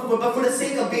public, but for the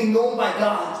sake of being known by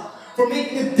God. For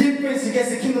making a difference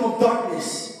against the kingdom of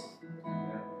darkness.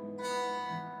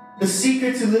 The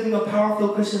secret to living a powerful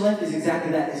Christian life is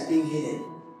exactly that, is being hidden.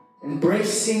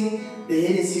 Embracing the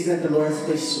hidden season that the Lord has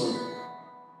placed you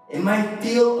in. It might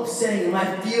feel upsetting, it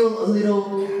might feel a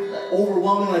little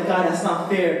overwhelming, like, God, that's not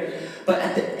fair. But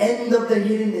at the end of the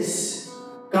hiddenness,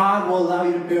 God will allow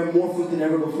you to bear more fruit than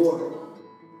ever before.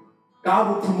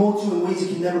 God will promote you in ways you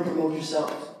can never promote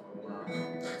yourself.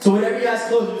 So with every eyes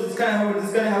closed, this is kind of how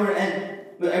we're going to end.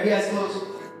 With every eyes closed,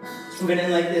 we're going to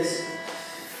end like this.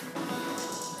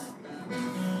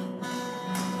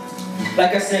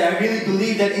 Like I said, I really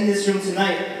believe that in this room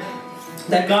tonight,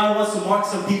 that God wants to mark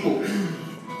some people.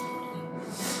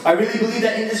 I really believe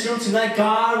that in this room tonight,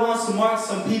 God wants to mark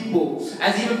some people.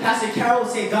 As even Pastor Carol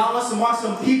was saying, God wants to mark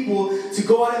some people to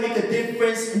go out and make a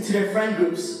difference into their friend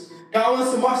groups. God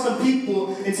wants to mark some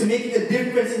people into making a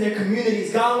difference in their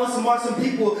communities. God wants to mark some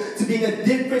people to being a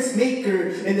difference maker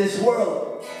in this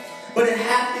world. But it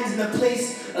happens in a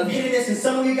place of hiddenness. And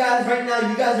some of you guys right now,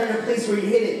 you guys are in a place where you're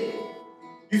hidden.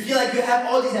 You feel like you have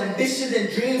all these ambitions and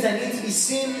dreams that need to be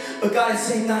seen, but God is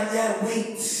saying, not yet,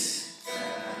 wait.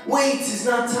 Wait, it's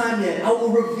not time yet. I will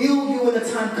reveal you when the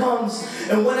time comes.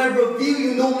 And when I reveal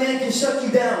you, no man can shut you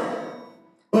down.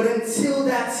 But until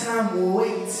that time,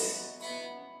 wait.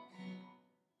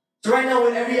 So right now,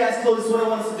 with every eyes closed, this is what I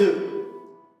want us to do.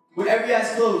 With every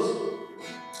eyes closed.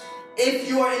 If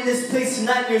you are in this place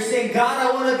tonight and you're saying, God,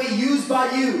 I want to be used by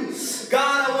you.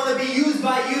 God, I want to be used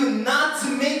by you, not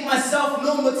to make myself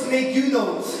known, but to make you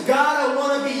known. God, I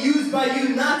want to be used by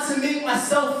you, not to make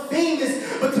myself famous,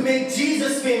 but to make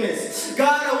Jesus famous.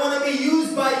 God, I want to be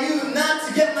used by you, not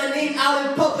to get my name out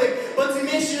in public, but to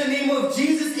make sure the name of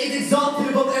Jesus is exalted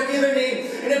above every other name.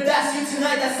 And if that's you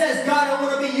tonight that says, God, I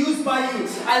want to be used by you,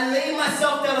 I lay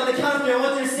myself down on the count of three. I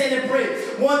want you to stand and pray.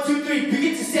 1, 2, 3.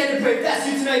 Begin to stand and pray. If that's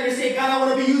you tonight, you're saying, God, I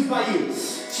want to be used by you.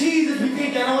 Jesus, we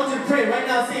thank you, and I want you to pray right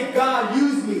now, say, God,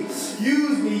 use me,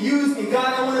 use me, use me.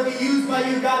 God, I want to be used by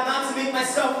you, God, not to make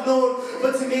myself known,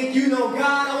 but to make you know.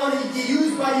 God, I want to be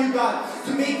used by you, God,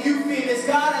 to make you famous.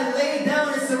 God, I lay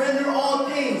down and surrender all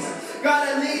things. God,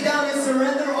 I lay down and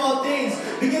surrender all things.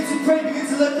 Begin to pray, begin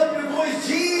to lift up your voice.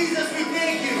 Jesus, we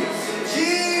thank you.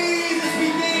 Jesus, we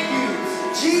thank you.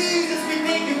 Jesus, we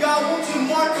thank you, God. Won't you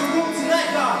mark the room tonight,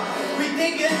 God? We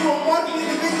thank you that you are marking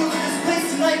individuals in this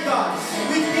place tonight, God.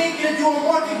 We thank you that you are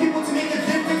marking people to make a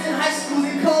difference in high schools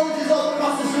and colleges all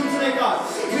across this room tonight, God.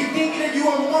 We thank you that you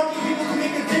are marking people to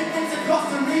make a difference across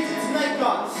the region tonight,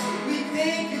 God. We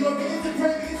thank you, Lord. Begin to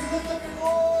pray, begin to lift up your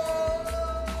voice.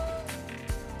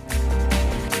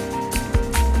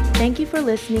 Thank you for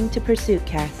listening to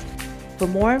Pursuitcast. For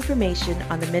more information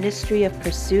on the ministry of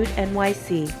Pursuit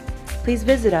NYC, please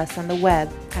visit us on the web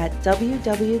at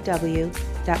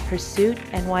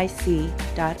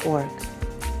www.pursuitnyc.org.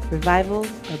 Revival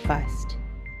or bust.